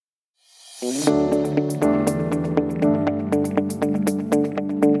Welkom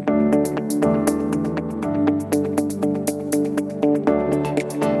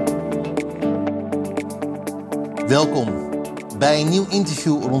bij een nieuw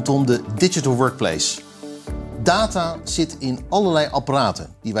interview rondom de Digital Workplace. Data zit in allerlei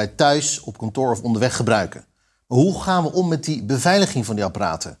apparaten die wij thuis, op kantoor of onderweg gebruiken. Maar hoe gaan we om met die beveiliging van die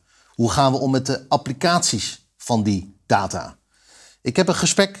apparaten? Hoe gaan we om met de applicaties van die data? Ik heb een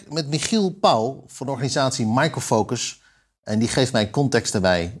gesprek met Michiel Pauw van de organisatie Micro Focus. En die geeft mij context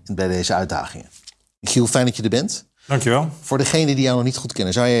daarbij bij deze uitdagingen. Michiel, fijn dat je er bent. Dankjewel. Voor degenen die jou nog niet goed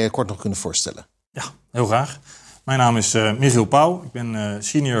kennen, zou je je kort nog kunnen voorstellen? Ja, heel graag. Mijn naam is Michiel Pauw. Ik ben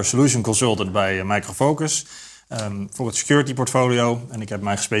Senior Solution Consultant bij Micro Focus voor het security portfolio. En ik heb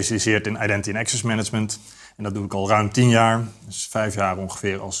mij gespecialiseerd in Identity and Access Management. En dat doe ik al ruim 10 jaar. Dus 5 jaar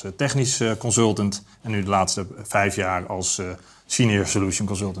ongeveer als technisch consultant. En nu de laatste 5 jaar als Senior Solution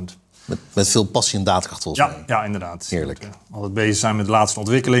Consultant. Met veel passie en daadkracht volgens mij. Ja, inderdaad. Heerlijk. Dat we altijd bezig zijn met de laatste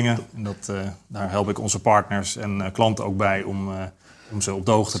ontwikkelingen. En daar help ik onze partners en klanten ook bij om ze op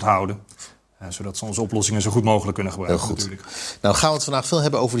de hoogte te houden. Zodat ze onze oplossingen zo goed mogelijk kunnen gebruiken. Heel goed. Natuurlijk. Nou gaan we het vandaag veel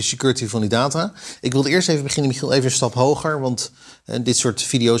hebben over de security van die data. Ik wilde eerst even beginnen, Michiel, even een stap hoger. Want dit soort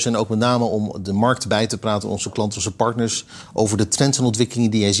video's zijn ook met name om de markt bij te praten, onze klanten, onze partners, over de trends en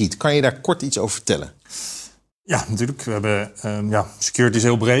ontwikkelingen die jij ziet. Kan je daar kort iets over vertellen? Ja, natuurlijk. We hebben security is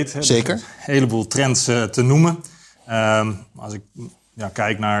heel breed. Hè. Zeker. Dus een heleboel trends te noemen. Als ik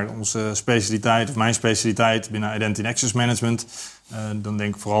kijk naar onze specialiteit, of mijn specialiteit binnen Identity and Access Management, dan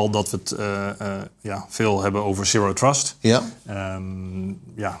denk ik vooral dat we het veel hebben over Zero Trust. Ja.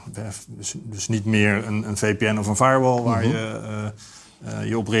 Dus niet meer een VPN of een firewall waar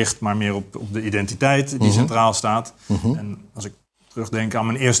je op richt, maar meer op de identiteit die centraal staat. En als ik terugdenk aan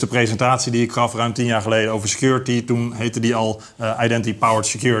mijn eerste presentatie die ik gaf ruim 10 jaar geleden over security, toen heette die al Identity Powered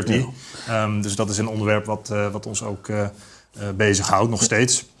Security. Ja. Dus dat is een onderwerp wat ons ook bezighoudt, nog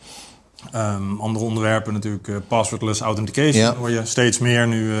steeds. Andere onderwerpen natuurlijk passwordless authentication, hoor je steeds meer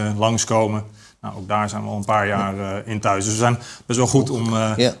nu langskomen. Nou, ook daar zijn we al een paar jaar in thuis. Dus we zijn best wel goed om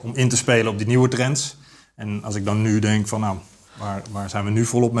in te spelen op die nieuwe trends. En als ik dan nu denk van nou, waar zijn we nu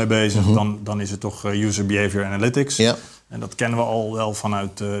volop mee bezig, dan is het toch User Behavior Analytics. Ja. En dat kennen we al wel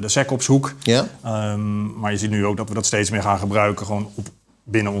vanuit de SecOps hoek. Ja. Maar je ziet nu ook dat we dat steeds meer gaan gebruiken gewoon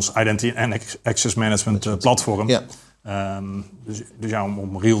binnen ons Identity and Access Management platform. Ja. Dus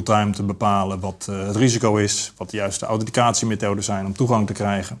om real-time te bepalen wat het risico is, wat de juiste authenticatiemethoden zijn om toegang te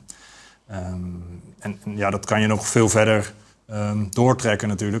krijgen. Dat kan je nog veel verder doortrekken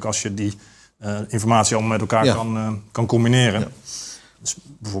natuurlijk als je die informatie allemaal met elkaar kan combineren. Ja. Dus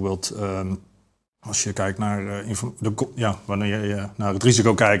bijvoorbeeld als je kijkt naar wanneer je naar het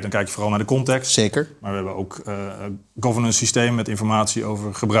risico kijkt, dan kijk je vooral naar de context. Zeker. Maar we hebben ook governance systeem met informatie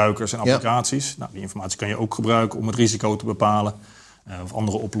over gebruikers en applicaties. Ja. Nou, die informatie kan je ook gebruiken om het risico te bepalen. Of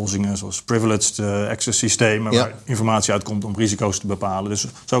andere oplossingen zoals privileged access systemen waar informatie uitkomt om risico's te bepalen. Dus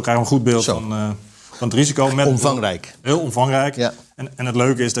zo krijgen we een goed beeld van het risico. Omvangrijk. Heel omvangrijk. Ja. En het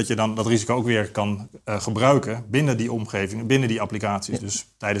leuke is dat je dan dat risico ook weer kan gebruiken binnen die omgeving, binnen die applicaties. Ja. Dus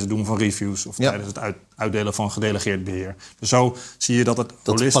tijdens het doen van reviews of tijdens het uitdelen van gedelegeerd beheer. Dus zo zie je dat het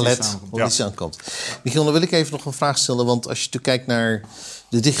holistisch aankomt. Michiel, dan wil ik even nog een vraag stellen. Want als je kijkt naar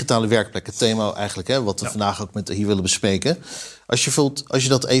de digitale werkplek, het thema eigenlijk, wat we vandaag ook hier willen bespreken. Als je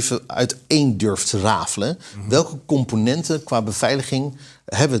dat even uiteen durft te rafelen, welke componenten qua beveiliging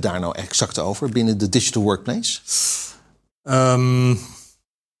hebben we daar nou exact over binnen de Digital Workplace? Heel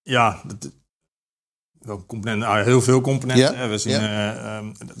veel componenten. Ja. We zien,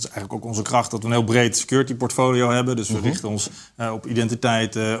 dat is eigenlijk ook onze kracht dat we een heel breed security portfolio hebben. Dus we richten ons op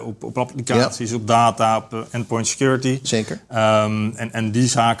identiteit, op applicaties, op data, op endpoint security. Zeker. En die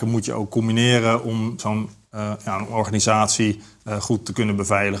zaken moet je ook combineren om zo'n een organisatie goed te kunnen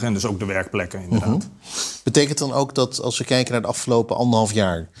beveiligen. En dus ook de werkplekken inderdaad. Betekent dan ook dat als we kijken naar de afgelopen 1,5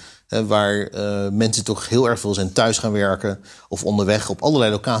 jaar, waar mensen toch heel erg veel zijn thuis gaan werken of onderweg op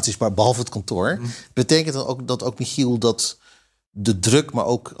allerlei locaties, maar behalve het kantoor. Betekent dan ook dat Michiel, dat de druk, maar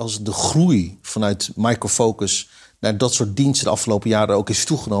ook als de groei vanuit Micro Focus naar dat soort diensten de afgelopen jaren ook is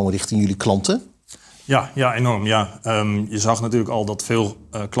toegenomen richting jullie klanten? Ja, enorm. Ja. Je zag natuurlijk al dat veel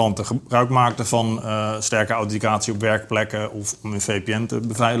klanten gebruik maakten van sterke authenticatie op werkplekken of om een VPN te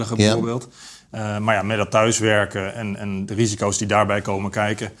beveiligen bijvoorbeeld. Maar met dat thuiswerken en de risico's die daarbij komen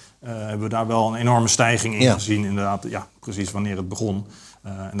kijken, hebben we daar wel een enorme stijging in gezien. Inderdaad, precies wanneer het begon.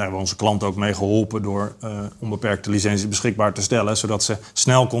 En daar hebben we onze klanten ook mee geholpen door onbeperkte licenties beschikbaar te stellen, zodat ze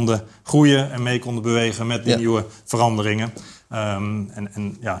snel konden groeien en mee konden bewegen met die nieuwe veranderingen.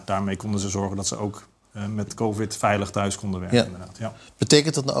 Daarmee konden ze zorgen dat ze ook met COVID veilig thuis konden werken. Ja. Inderdaad. Ja.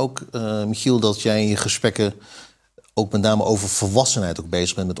 Betekent dat nou ook, Michiel, dat jij in je gesprekken ook met name over volwassenheid ook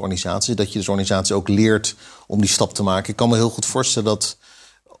bezig bent met organisaties? Dat je dus organisatie ook leert om die stap te maken? Ik kan me heel goed voorstellen dat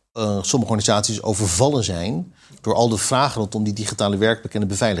sommige organisaties overvallen zijn door al de vragen rondom die digitale werkplek en de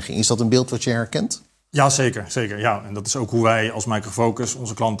beveiliging. Is dat een beeld wat je herkent? Ja, zeker. Ja. En dat is ook hoe wij als Micro Focus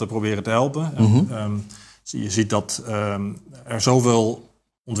onze klanten proberen te helpen. Mm-hmm. Je ziet dat er zoveel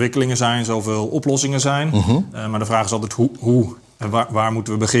ontwikkelingen zijn, zoveel oplossingen zijn. Mm-hmm. Maar de vraag is altijd hoe en waar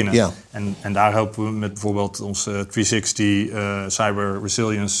moeten we beginnen? Ja. En daar helpen we met bijvoorbeeld onze 360 Cyber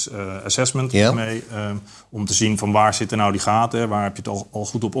Resilience Assessment mee. Om te zien van waar zitten nou die gaten, waar heb je het al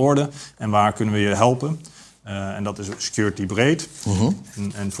goed op orde en waar kunnen we je helpen. En dat is security breed. Mm-hmm.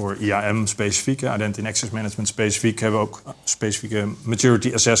 En voor IAM specifiek, Identity and Access Management specifiek, hebben we ook specifieke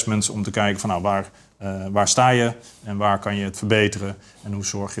maturity assessments om te kijken van nou, waar sta je en waar kan je het verbeteren. En hoe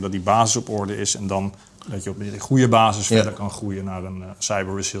zorg je dat die basis op orde is en dan dat je op die goede basis verder kan groeien naar een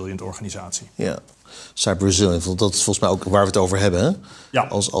cyber resilient organisatie. Ja. Cyber resilient, dat is volgens mij ook waar we het over hebben. Hè? Ja.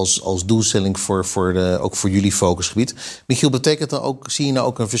 Als doelstelling ook voor jullie focusgebied. Michiel, betekent dat ook, zie je nou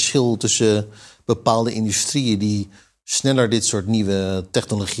ook een verschil tussen bepaalde industrieën die sneller dit soort nieuwe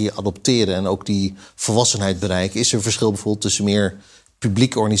technologieën adopteren en ook die volwassenheid bereiken? Is er een verschil bijvoorbeeld tussen meer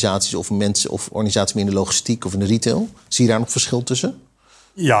publieke organisaties of mensen of organisaties meer in de logistiek of in de retail? Zie je daar nog verschil tussen?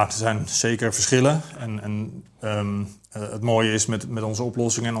 Ja, er zijn zeker verschillen. Het mooie is met onze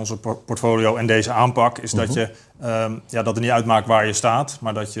oplossingen en onze portfolio en deze aanpak is dat dat het niet uitmaakt waar je staat,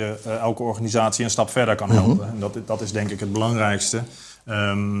 maar dat je elke organisatie een stap verder kan helpen. En dat is denk ik het belangrijkste.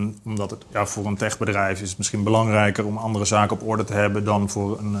 Omdat het voor een techbedrijf is het misschien belangrijker om andere zaken op orde te hebben dan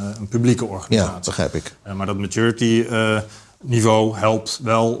voor een publieke organisatie. Ja, begrijp ik. Maar dat maturity niveau helpt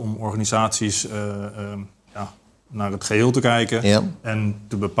wel om organisaties naar het geheel te kijken en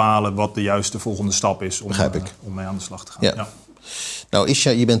te bepalen wat de juiste volgende stap is om mee aan de slag te gaan. Ja. Ja. Nou, Isha,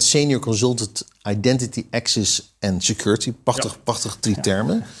 je bent Senior Consultant Identity, Access en Security. Prachtig 3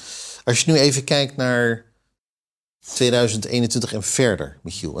 termen. Als je nu even kijkt naar 2021 en verder,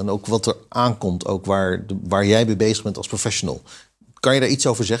 Michiel, en ook wat er aankomt, ook waar jij mee bezig bent als professional. Kan je daar iets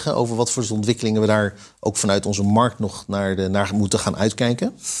over zeggen? Over wat voor ontwikkelingen we daar ook vanuit onze markt nog naar moeten gaan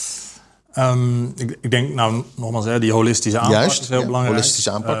uitkijken? Ik denk, nou nogmaals, die holistische aanpak is heel belangrijk.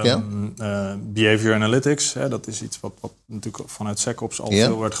 Holistische aanpak, Behavior analytics, dat is iets wat natuurlijk vanuit SecOps al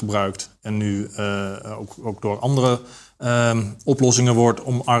veel wordt gebruikt. En nu ook door andere oplossingen wordt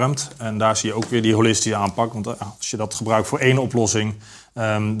omarmd. En daar zie je ook weer die holistische aanpak. Want als je dat gebruikt voor één oplossing,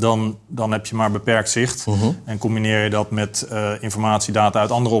 dan heb je maar beperkt zicht. En combineer je dat met informatie, data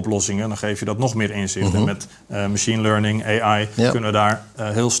uit andere oplossingen, dan geef je dat nog meer inzicht. En met machine learning, AI, kunnen we daar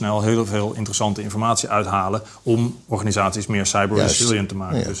heel snel heel veel interessante informatie uithalen om organisaties meer cyber resilient te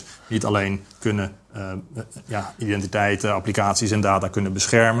maken. Ja. Dus niet alleen kunnen identiteiten, applicaties en data kunnen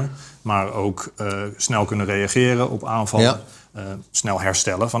beschermen, maar ook snel kunnen reageren op aanvallen. Ja. Snel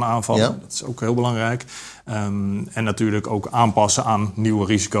herstellen van aanvallen, dat is ook heel belangrijk. En natuurlijk ook aanpassen aan nieuwe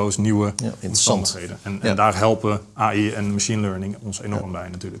risico's, nieuwe omstandigheden. En daar helpen AI en machine learning ons enorm bij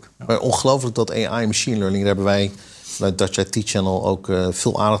natuurlijk. Ja. Maar ongelooflijk dat AI en machine learning, daar hebben wij vanuit Dutch IT Channel ook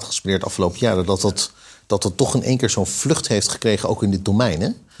veel aandacht gespendeerd de afgelopen jaren. Dat het toch in één keer zo'n vlucht heeft gekregen, ook in dit domein, hè?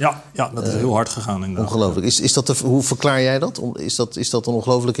 Ja, dat is heel hard gegaan inderdaad. Ongelooflijk. Hoe verklaar jij dat? Is dat een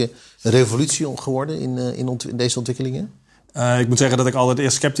ongelooflijke revolutie geworden in deze ontwikkelingen? Ik moet zeggen dat ik altijd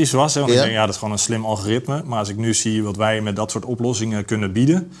eerst sceptisch was. Want ik denk, dat is gewoon een slim algoritme. Maar als ik nu zie wat wij met dat soort oplossingen kunnen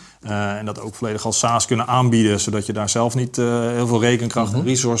bieden, en dat ook volledig als SaaS kunnen aanbieden, zodat je daar zelf niet heel veel rekenkracht en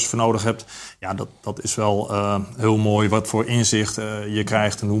resources voor nodig hebt. Ja, dat is wel heel mooi wat voor inzicht je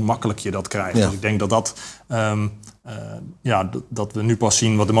krijgt en hoe makkelijk je dat krijgt. Ja. Dus ik denk dat we nu pas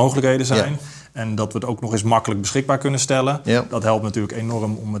zien wat de mogelijkheden zijn. Ja. En dat we het ook nog eens makkelijk beschikbaar kunnen stellen. Ja. Dat helpt natuurlijk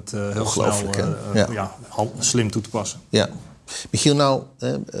enorm om het heel snel slim toe te passen. Ja. Michiel, nou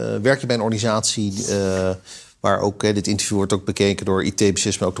werk je bij een organisatie waar ook dit interview wordt ook bekeken door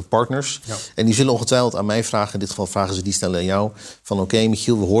IT-beslissers, maar ook door partners. Ja. En die zullen ongetwijfeld aan mij vragen, in dit geval vragen ze die stellen aan jou, van oké,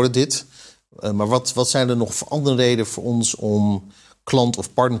 Michiel, we horen dit. Maar wat zijn er nog voor andere redenen voor ons om klant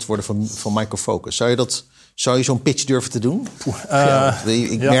of partner te worden van Micro Focus? Zou je zo'n pitch durven te doen?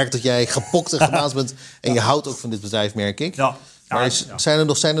 Ik merk dat jij gepokt en gebaasd bent. En je houdt ook van dit bedrijf, merk ik. Ja. Maar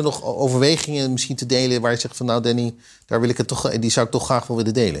zijn er nog overwegingen misschien te delen waar je zegt van nou Danny, daar wil ik het toch, die zou ik toch graag wel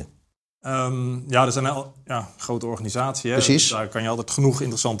willen delen? Er zijn grote organisaties. Hè? Precies. Daar kan je altijd genoeg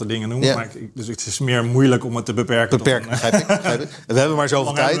interessante dingen noemen. Ja. Maar dus het is meer moeilijk om het te beperken. Begrijp ik. We hebben maar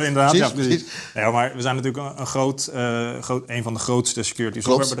zoveel tijd. Inderdaad, precies. Ja, maar we zijn natuurlijk een van de grootste security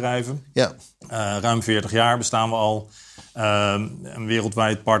softwarebedrijven. Ja. Ruim 40 jaar bestaan we al. Een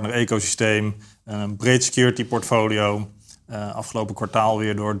wereldwijd partner-ecosysteem. Een breed security portfolio. Afgelopen kwartaal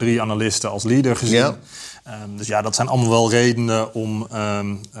weer door 3 analisten als leader gezien. Ja. Dus ja, dat zijn allemaal wel redenen om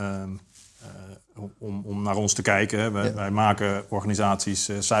naar ons te kijken. Hè. Wij maken organisaties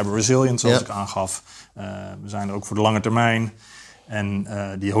cyber resilient, zoals ik aangaf. We zijn er ook voor de lange termijn. En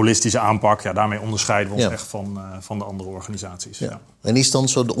die holistische aanpak, daarmee onderscheiden we ons echt van de andere organisaties. Ja. Ja. En is dan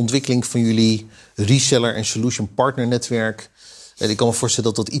zo de ontwikkeling van jullie reseller en solution partner netwerk? Ik kan me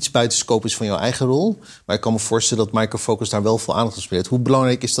voorstellen dat dat iets buiten scope is van jouw eigen rol. Maar ik kan me voorstellen dat Micro Focus daar wel veel aandacht aan speelt. Hoe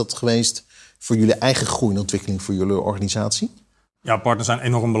belangrijk is dat geweest voor jullie eigen groei en ontwikkeling voor jullie organisatie? Ja, partners zijn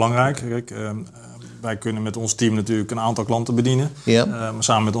enorm belangrijk. Kijk, wij kunnen met ons team natuurlijk een aantal klanten bedienen. Ja. Maar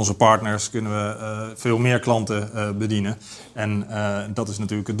samen met onze partners kunnen we veel meer klanten bedienen. En dat is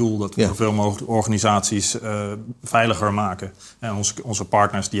natuurlijk het doel, dat we zoveel mogelijk organisaties veiliger maken. En onze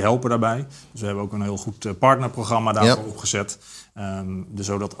partners die helpen daarbij. Dus we hebben ook een heel goed partnerprogramma daarvoor opgezet. Dus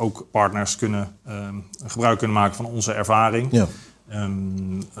zodat ook partners gebruik kunnen maken van onze ervaring. Ja.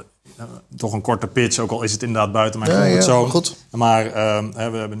 Toch een korte pitch, ook al is het inderdaad buiten mijn comfortzone. Goed. Maar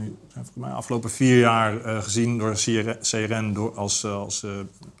we hebben nu de afgelopen 4 jaar gezien door CRN als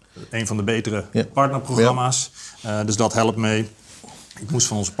een van de betere partnerprogramma's. Dus dat helpt mee. Ik moest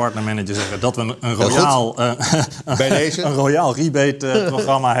van onze partnermanager zeggen dat we een royaal, een royaal rebate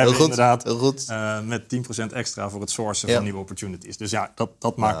programma hebben. Heel goed, inderdaad. Heel goed. Met 10% extra voor het sourcen van nieuwe opportunities. Dus ja,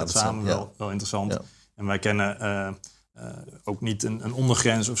 dat maakt het samen wel interessant. Ja. En wij kennen ook niet een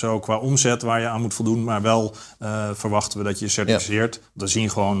ondergrens of zo qua omzet waar je aan moet voldoen. Maar wel verwachten we dat je certificeert. We zien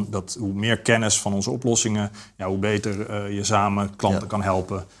gewoon dat hoe meer kennis van onze oplossingen, hoe beter je samen klanten kan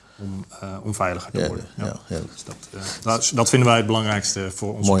helpen om veiliger te worden. Dus dat vinden wij het belangrijkste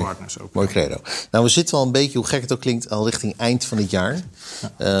voor onze partners ook. Mooi credo. Nou, we zitten al een beetje, hoe gek het ook klinkt, al richting eind van het jaar.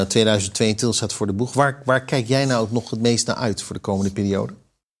 2022 staat voor de boeg. Waar kijk jij nou ook nog het meest naar uit voor de komende periode?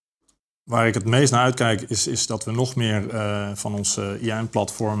 Waar ik het meest naar uitkijk is dat we nog meer van onze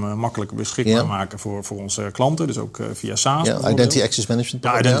IAM-platformen makkelijker beschikbaar maken voor onze klanten. Dus ook via SaaS. Ja, Identity Access Management.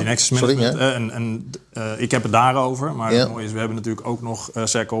 Ja, Identity Access Management. Ik heb het daarover. Maar het mooie is, we hebben natuurlijk ook nog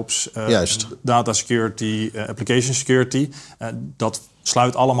SecOps, Data Security, Application Security. Dat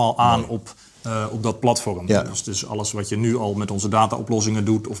sluit allemaal aan op dat platform. Ja. Dus alles wat je nu al met onze dataoplossingen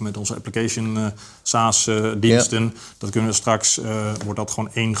doet of met onze application SaaS-diensten, dat kunnen we straks, wordt dat gewoon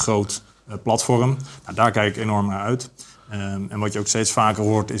één groot platform. Nou, daar kijk ik enorm naar uit. En wat je ook steeds vaker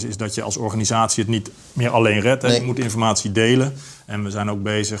hoort is dat je als organisatie het niet meer alleen redt. Nee. Je moet informatie delen. En we zijn ook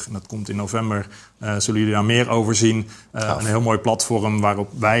bezig, en dat komt in november, zullen jullie daar meer over zien. Een heel mooi platform waarop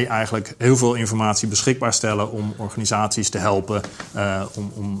wij eigenlijk heel veel informatie beschikbaar stellen om organisaties te helpen.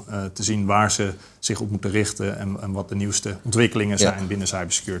 Om te zien waar ze zich op moeten richten en wat de nieuwste ontwikkelingen zijn binnen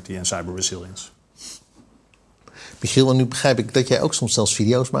cybersecurity en cyber resilience. Michiel, en nu begrijp ik dat jij ook soms zelfs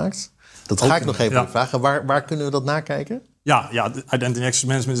video's maakt. Dat ga ik nog even vragen. Waar kunnen we dat nakijken? Ja, Identity Access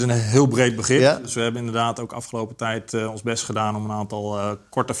Management is een heel breed begrip. Ja. Dus we hebben inderdaad ook afgelopen tijd ons best gedaan om een aantal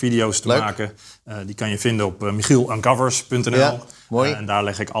korte video's te maken. Die kan je vinden op michieluncovers.nl. Ja, mooi. En daar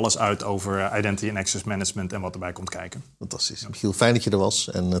leg ik alles uit over Identity and Access Management en wat erbij komt kijken. Fantastisch. Ja. Michiel, fijn dat je er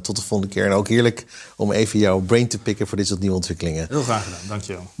was. En tot de volgende keer. En ook heerlijk om even jouw brain te pikken voor dit soort nieuwe ontwikkelingen. Heel graag gedaan,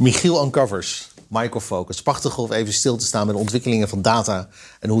 dankjewel. Michiel Uncovers. Micro Focus. Prachtig om even stil te staan met de ontwikkelingen van data.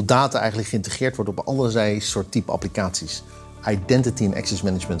 En hoe data eigenlijk geïntegreerd wordt op allerlei soort type applicaties. Identity and Access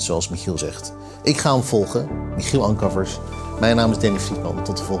Management, zoals Michiel zegt. Ik ga hem volgen. Michiel Uncovers. Mijn naam is Danny Friedman.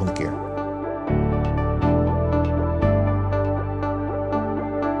 Tot de volgende keer.